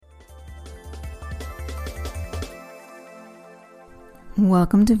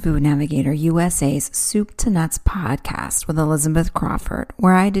Welcome to Food Navigator USA's Soup to Nuts podcast with Elizabeth Crawford,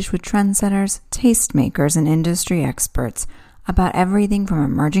 where I dish with trendsetters, tastemakers, and industry experts about everything from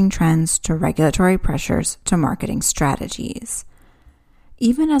emerging trends to regulatory pressures to marketing strategies.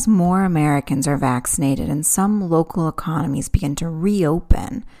 Even as more Americans are vaccinated and some local economies begin to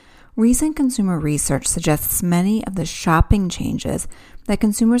reopen, recent consumer research suggests many of the shopping changes that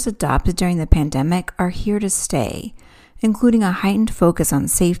consumers adopted during the pandemic are here to stay, including a heightened focus on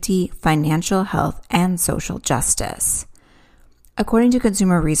safety, financial health, and social justice. According to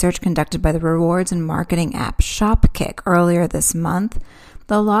consumer research conducted by the rewards and marketing app Shopkick earlier this month,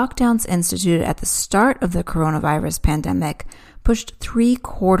 the lockdowns instituted at the start of the coronavirus pandemic pushed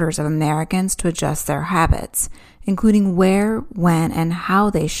 3/4 of Americans to adjust their habits, including where, when, and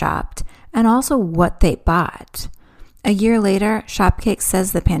how they shopped, and also what they bought. A year later, Shopkick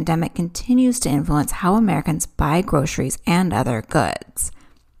says the pandemic continues to influence how Americans buy groceries and other goods.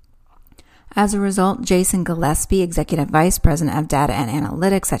 As a result, Jason Gillespie, Executive Vice President of Data and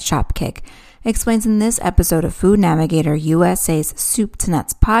Analytics at Shopkick, explains in this episode of Food Navigator USA's Soup to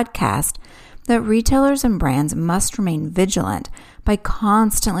Nuts podcast that retailers and brands must remain vigilant by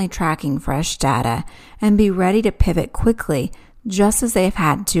constantly tracking fresh data and be ready to pivot quickly, just as they've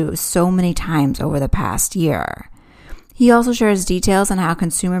had to so many times over the past year. He also shares details on how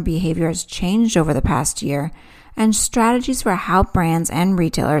consumer behavior has changed over the past year and strategies for how brands and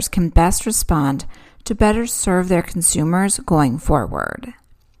retailers can best respond to better serve their consumers going forward.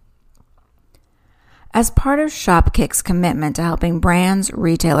 As part of Shopkick's commitment to helping brands,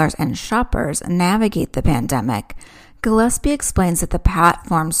 retailers, and shoppers navigate the pandemic, Gillespie explains that the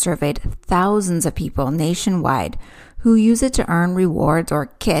platform surveyed thousands of people nationwide who use it to earn rewards or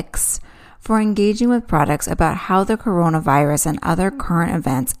kicks for engaging with products about how the coronavirus and other current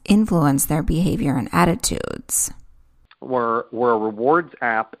events influence their behavior and attitudes. We're a rewards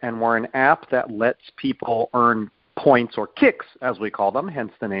app, and we're an app that lets people earn points or kicks, as we call them,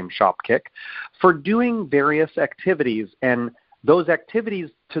 hence the name Shopkick, for doing various activities. And those activities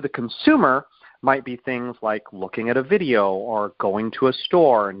to the consumer might be things like looking at a video or going to a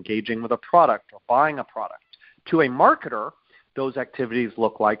store, engaging with a product or buying a product. To a marketer, those activities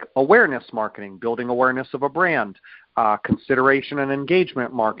look like awareness marketing, building awareness of a brand, consideration and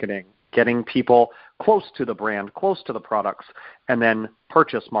engagement marketing, getting people close to the brand, close to the products, and then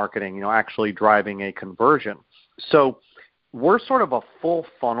purchase marketing, actually driving a conversion. So we're sort of a full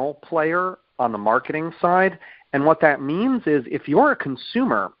funnel player on the marketing side. And what that means is if you're a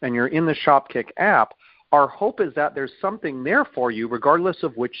consumer and you're in the Shopkick app, our hope is that there's something there for you regardless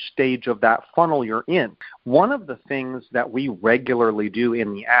of which stage of that funnel you're in. One of the things that we regularly do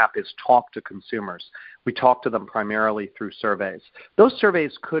in the app is talk to consumers. We talk to them primarily through surveys. Those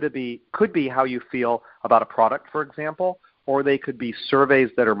surveys could be how you feel about a product, for example, or they could be surveys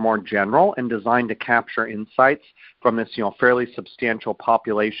that are more general and designed to capture insights from this fairly substantial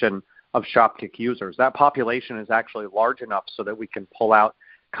population of Shopkick users. That population is actually large enough so that we can pull out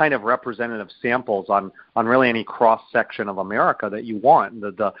kind of representative samples on really any cross-section of America that you want.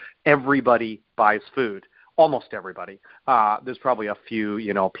 The everybody buys food, almost everybody. There's probably a few,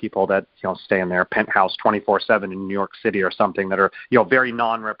 people that, stay in their penthouse 24/7 in New York City or something that are, very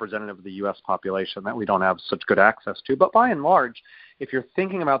non-representative of the U.S. population that we don't have such good access to. But by and large, if you're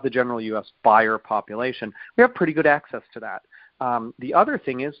thinking about the general U.S. buyer population, we have pretty good access to that. The other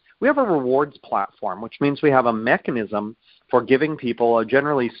thing is we have a rewards platform, which means we have a mechanism for giving people a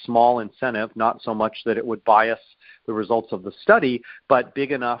generally small incentive, not so much that it would bias the results of the study, but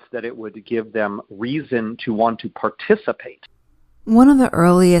big enough that it would give them reason to want to participate. One of the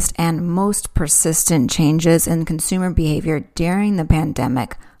earliest and most persistent changes in consumer behavior during the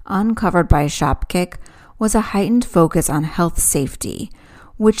pandemic, uncovered by Shopkick, was a heightened focus on health safety,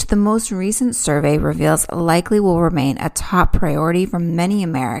 which the most recent survey reveals likely will remain a top priority for many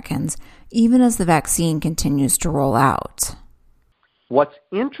Americans, even as the vaccine continues to roll out. What's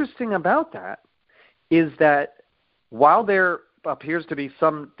interesting about that is that while there appears to be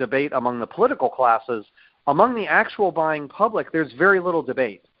some debate among the political classes, among the actual buying public, there's very little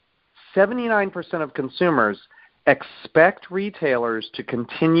debate. 79% of consumers expect retailers to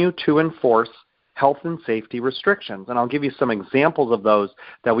continue to enforce health and safety restrictions. And I'll give you some examples of those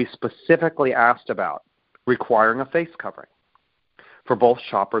that we specifically asked about. Requiring a face covering for both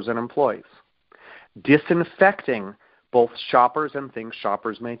shoppers and employees. Disinfecting both shoppers and things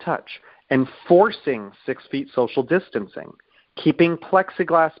shoppers may touch. Enforcing 6 feet social distancing. Keeping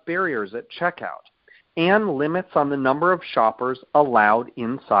plexiglass barriers at checkout. And limits on the number of shoppers allowed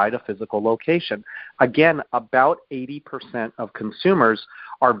inside a physical location. Again, about 80% of consumers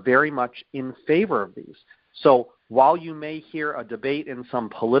are very much in favor of these. So while you may hear a debate in some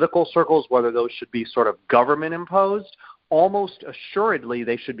political circles whether those should be sort of government imposed, almost assuredly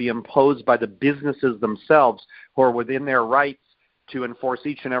they should be imposed by the businesses themselves who are within their rights to enforce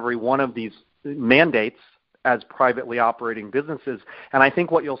each and every one of these mandates as privately operating businesses. And I think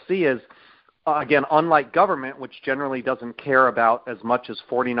what you'll see is, again, unlike government, which generally doesn't care about as much as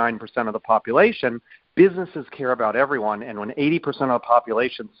 49% of the population, businesses care about everyone. And when 80% of the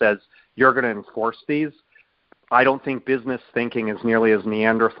population says you're going to enforce these, I don't think business thinking is nearly as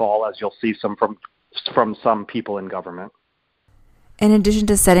Neanderthal as you'll see from some people in government. In addition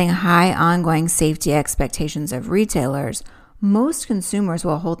to setting high ongoing safety expectations of retailers, most consumers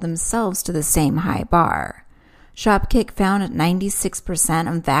will hold themselves to the same high bar. Shopkick found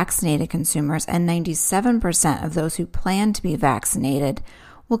 96% of vaccinated consumers and 97% of those who plan to be vaccinated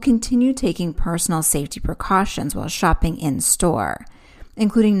will continue taking personal safety precautions while shopping in-store,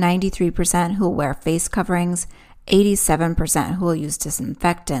 including 93% who will wear face coverings, 87% who will use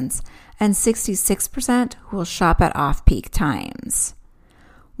disinfectants, and 66% who will shop at off-peak times.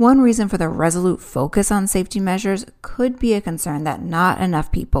 One reason for the resolute focus on safety measures could be a concern that not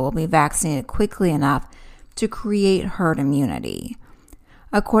enough people will be vaccinated quickly enough to create herd immunity.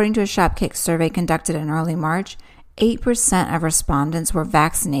 According to a Shopkick survey conducted in early March, 8% of respondents were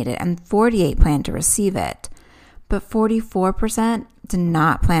vaccinated and 48% planned to receive it, but 44% did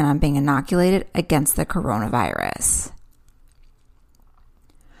not plan on being inoculated against the coronavirus.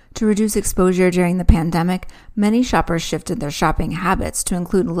 To reduce exposure during the pandemic, many shoppers shifted their shopping habits to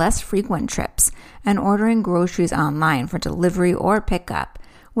include less frequent trips and ordering groceries online for delivery or pickup,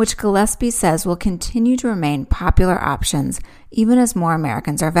 which Gillespie says will continue to remain popular options even as more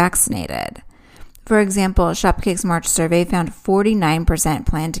Americans are vaccinated. For example, Shopkick's March survey found 49%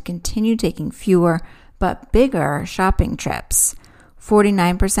 plan to continue taking fewer but bigger shopping trips.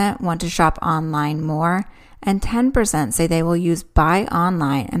 49% want to shop online more, and 10% say they will use buy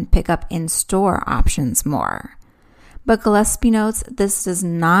online and pick up in-store options more. But Gillespie notes this does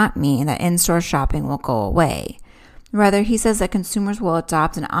not mean that in-store shopping will go away. Rather, he says that consumers will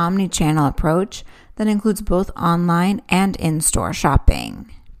adopt an omni-channel approach that includes both online and in-store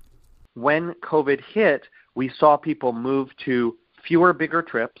shopping. When COVID hit, we saw people move to fewer, bigger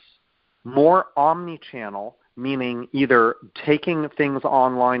trips, more omni-channel, meaning either taking things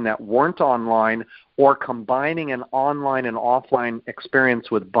online that weren't online or combining an online and offline experience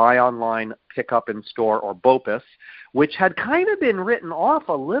with buy online, pick up in store, or BOPUS, which had kind of been written off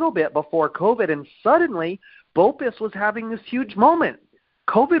a little bit before COVID, and suddenly BOPUS was having this huge moment.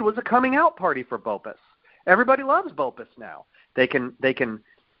 COVID was a coming out party for BOPUS. Everybody loves BOPUS now. They can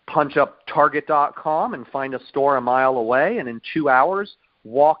punch up Target.com and find a store a mile away, and in 2 hours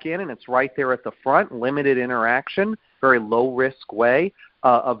walk in and it's right there at the front, limited interaction, very low-risk way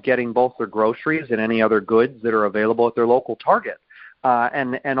of getting both their groceries and any other goods that are available at their local Target.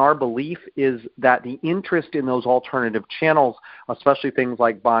 And our belief is that the interest in those alternative channels, especially things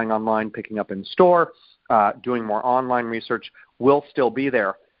like buying online, picking up in store, doing more online research, will still be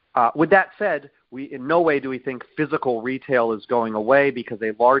there. With that said, in no way do we think physical retail is going away, because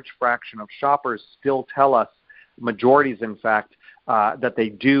a large fraction of shoppers still tell us, majorities in fact, that they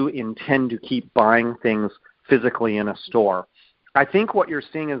do intend to keep buying things physically in a store. I think what you're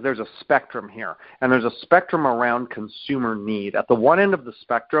seeing is there's a spectrum here, and there's a spectrum around consumer need. At the one end of the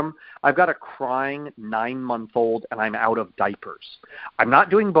spectrum, I've got a crying 9-month-old and I'm out of diapers. I'm not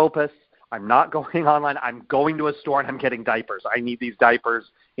doing BOPUS. I'm not going online. I'm going to a store and I'm getting diapers. I need these diapers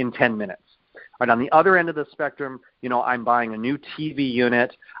in 10 minutes. And on the other end of the spectrum, I'm buying a new TV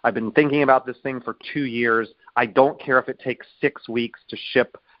unit. I've been thinking about this thing for 2 years. I don't care if it takes 6 weeks to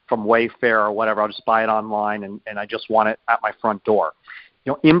ship from Wayfair or whatever. I'll just buy it online, and I just want it at my front door.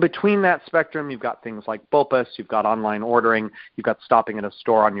 In between that spectrum, you've got things like BOPUS, you've got online ordering, you've got stopping at a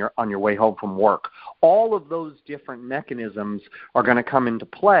store on your way home from work. All of those different mechanisms are going to come into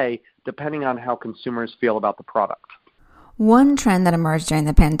play depending on how consumers feel about the product. One trend that emerged during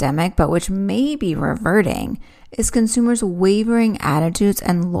the pandemic, but which may be reverting, is consumers' wavering attitudes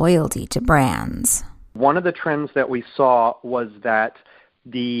and loyalty to brands. One of the trends that we saw was that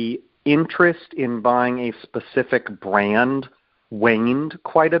the interest in buying a specific brand waned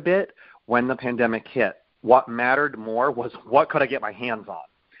quite a bit when the pandemic hit. What mattered more was what could I get my hands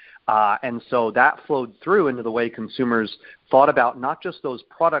on? And so that flowed through into the way consumers thought about not just those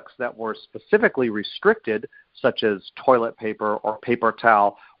products that were specifically restricted, such as toilet paper or paper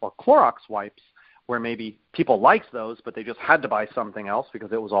towel or Clorox wipes, where maybe people liked those, but they just had to buy something else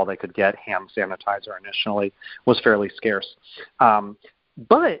because it was all they could get. Hand sanitizer initially was fairly scarce.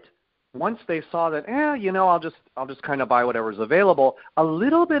 But once they saw that, I'll just kind of buy whatever's available, a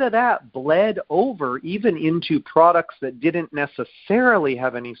little bit of that bled over even into products that didn't necessarily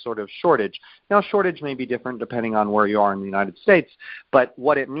have any sort of shortage. Now, shortage may be different depending on where you are in the United States, but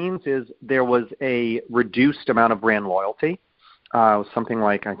what it means is there was a reduced amount of brand loyalty. Something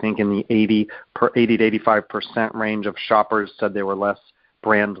like, I think, in the 80 to 85% range of shoppers said they were less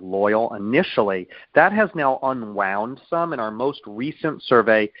brand loyal initially. That has now unwound some. In our most recent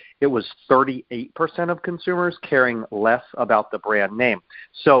survey, it was 38% of consumers caring less about the brand name.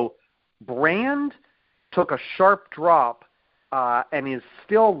 So brand took a sharp drop and is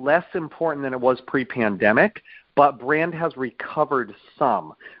still less important than it was pre-pandemic, but brand has recovered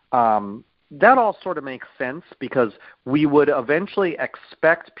some. That all sort of makes sense because we would eventually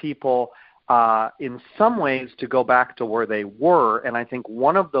expect people in some ways to go back to where they were, and I think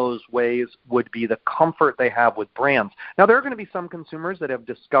one of those ways would be the comfort they have with brands. Now, there are going to be some consumers that have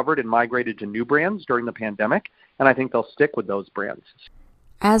discovered and migrated to new brands during the pandemic, and I think they'll stick with those brands.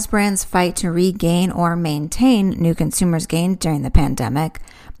 As brands fight to regain or maintain new consumers gained during the pandemic,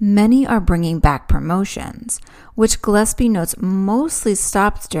 many are bringing back promotions, which Gillespie notes mostly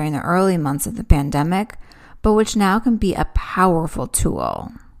stopped during the early months of the pandemic, but which now can be a powerful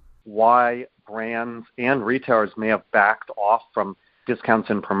tool. Why brands and retailers may have backed off from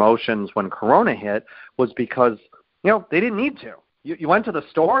discounts and promotions when Corona hit was because, they didn't need to. You went to the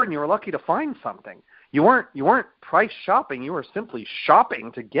store and you were lucky to find something. You weren't price shopping. You were simply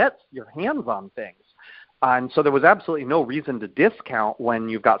shopping to get your hands on things. And so there was absolutely no reason to discount when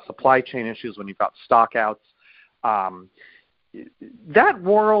you've got supply chain issues, when you've got stockouts. That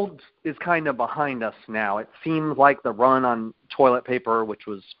world is kind of behind us now. It seems like the run on toilet paper, which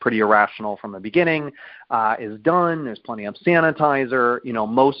was pretty irrational from the beginning, is done. There's plenty of sanitizer.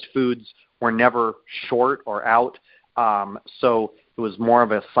 Most foods were never short or out. So it was more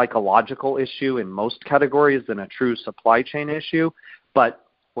of a psychological issue in most categories than a true supply chain issue. But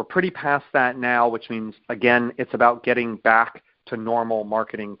we're pretty past that now, which means, again, it's about getting back to normal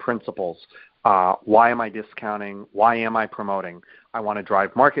marketing principles. Why am I discounting? Why am I promoting? I want to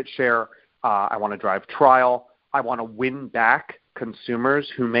drive market share. I want to drive trial. I want to win back consumers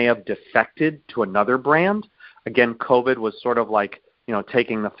who may have defected to another brand. Again, COVID was sort of like,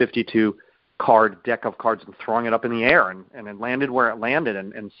 taking the 52-card deck of cards and throwing it up in the air, and it landed where it landed.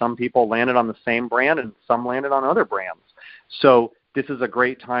 And some people landed on the same brand and some landed on other brands. So this is a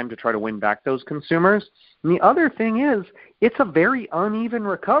great time to try to win back those consumers. And the other thing is, it's a very uneven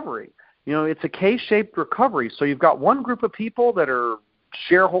recovery. It's a K-shaped recovery. So you've got one group of people that are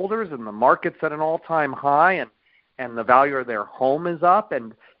shareholders and the market's at an all-time high and the value of their home is up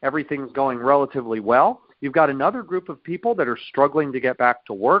and everything's going relatively well. You've got another group of people that are struggling to get back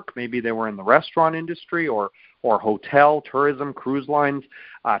to work. Maybe they were in the restaurant industry or hotel, tourism, cruise lines.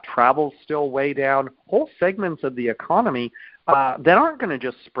 Travel's still way down. Whole segments of the economy that aren't going to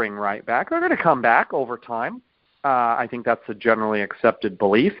just spring right back. They're going to come back over time. I think that's a generally accepted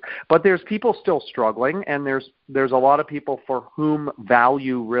belief. But there's people still struggling, and there's a lot of people for whom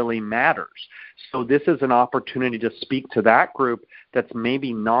value really matters. So this is an opportunity to speak to that group that's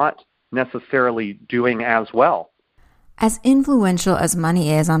maybe not necessarily doing as well. As influential as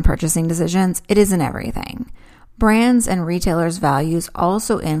money is on purchasing decisions, it isn't everything. Brands and retailers' values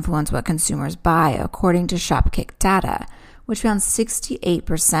also influence what consumers buy, according to Shopkick data, which found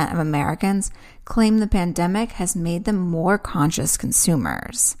 68% of Americans claim the pandemic has made them more conscious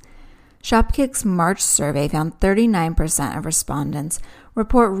consumers. Shopkick's March survey found 39% of respondents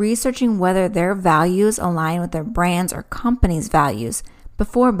report researching whether their values align with their brand's or company's values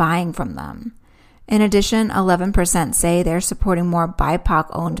before buying from them. In addition, 11% say they're supporting more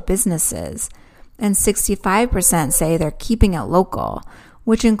BIPOC-owned businesses, and 65% say they're keeping it local,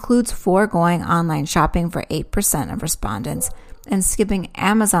 which includes foregoing online shopping for 8% of respondents and skipping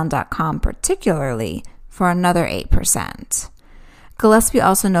Amazon.com particularly for another 8%. Gillespie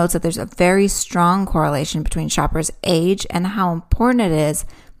also notes that there's a very strong correlation between shoppers' age and how important it is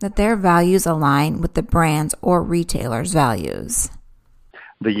that their values align with the brand's or retailer's values.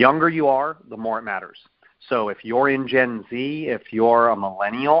 The younger you are, the more it matters. So if you're in Gen Z, if you're a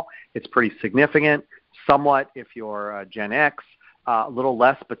millennial, it's pretty significant. Somewhat if you're Gen X, a little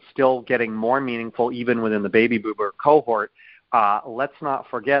less, but still getting more meaningful even within the baby boomer cohort. Let's not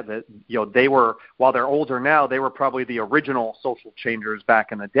forget that they were, while they're older now, they were probably the original social changers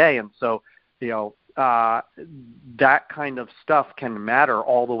back in the day. And so that kind of stuff can matter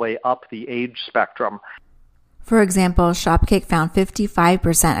all the way up the age spectrum. For example, Shopkick found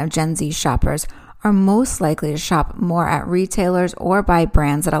 55% of Gen Z shoppers are most likely to shop more at retailers or buy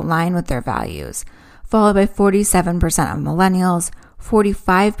brands that align with their values, followed by 47% of millennials,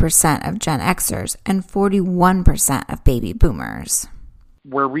 45% of Gen Xers, and 41% of baby boomers.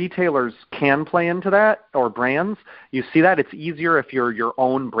 Where retailers can play into that, or brands, you see that it's easier if you're your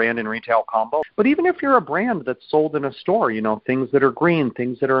own brand and retail combo. But even if you're a brand that's sold in a store, things that are green,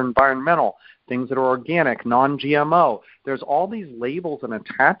 things that are environmental, things that are organic, non-GMO, there's all these labels and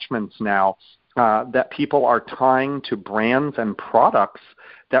attachments now that people are tying to brands and products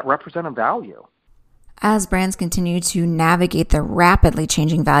that represent a value. As brands continue to navigate the rapidly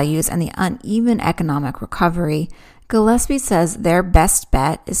changing values and the uneven economic recovery, Gillespie says their best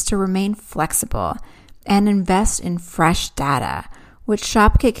bet is to remain flexible and invest in fresh data, which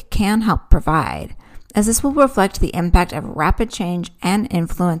Shopkick can help provide, as this will reflect the impact of rapid change and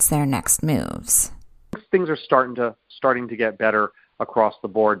influence their next moves. Things are starting to get better across the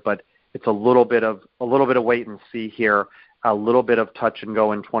board, but it's a little bit of wait and see here, a little bit of touch and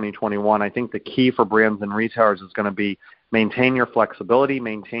go in 2021. I think the key for brands and retailers is going to be maintain your flexibility,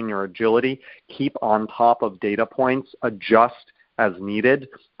 maintain your agility, keep on top of data points, adjust as needed.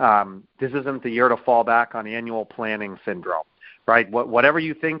 This isn't the year to fall back on annual planning syndrome, right? Whatever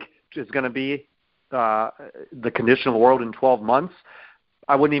you think is going to be the condition of the world in 12 months,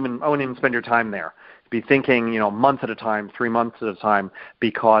 I wouldn't even spend your time there. Be thinking, month at a time, 3 months at a time,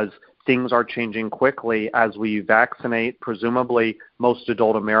 because things are changing quickly as we vaccinate, presumably most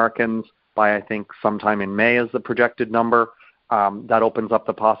adult Americans by, I think, sometime in May is the projected number. That opens up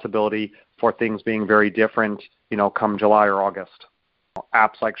the possibility for things being very different, come July or August.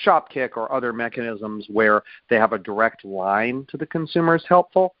 Apps like Shopkick or other mechanisms where they have a direct line to the consumer is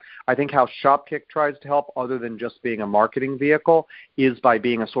helpful. I think how Shopkick tries to help, other than just being a marketing vehicle, is by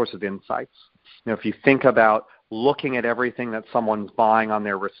being a source of insights. If you think about looking at everything that someone's buying on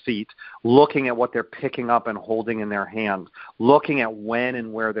their receipt, looking at what they're picking up and holding in their hand, looking at when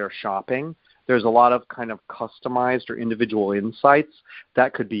and where they're shopping, there's a lot of kind of customized or individual insights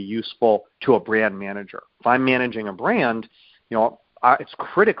that could be useful to a brand manager. If I'm managing a brand, it's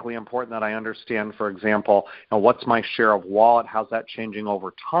critically important that I understand, for example, what's my share of wallet, how's that changing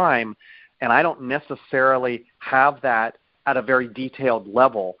over time, and I don't necessarily have that at a very detailed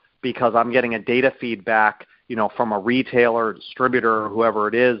level because I'm getting a data feedback from a retailer, or distributor, or whoever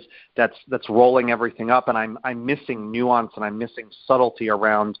it is that's rolling everything up, and I'm missing nuance and I'm missing subtlety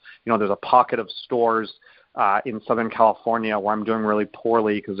around, there's a pocket of stores in Southern California where I'm doing really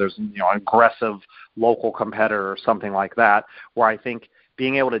poorly because there's an aggressive local competitor or something like that, where I think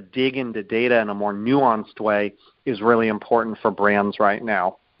being able to dig into data in a more nuanced way is really important for brands right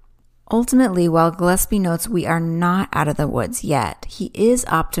now. Ultimately, while Gillespie notes we are not out of the woods yet, he is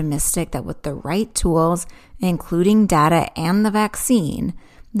optimistic that with the right tools, including data and the vaccine,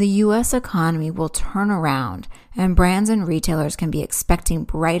 the U.S. economy will turn around and brands and retailers can be expecting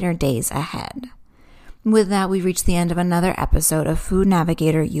brighter days ahead. With that, we reach the end of another episode of Food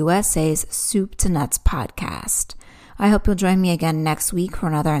Navigator USA's Soup to Nuts podcast. I hope you'll join me again next week for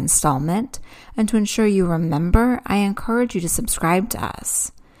another installment. And to ensure you remember, I encourage you to subscribe to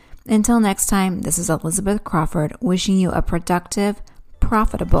us. Until next time, this is Elizabeth Crawford wishing you a productive,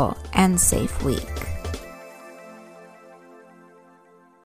 profitable, and safe week.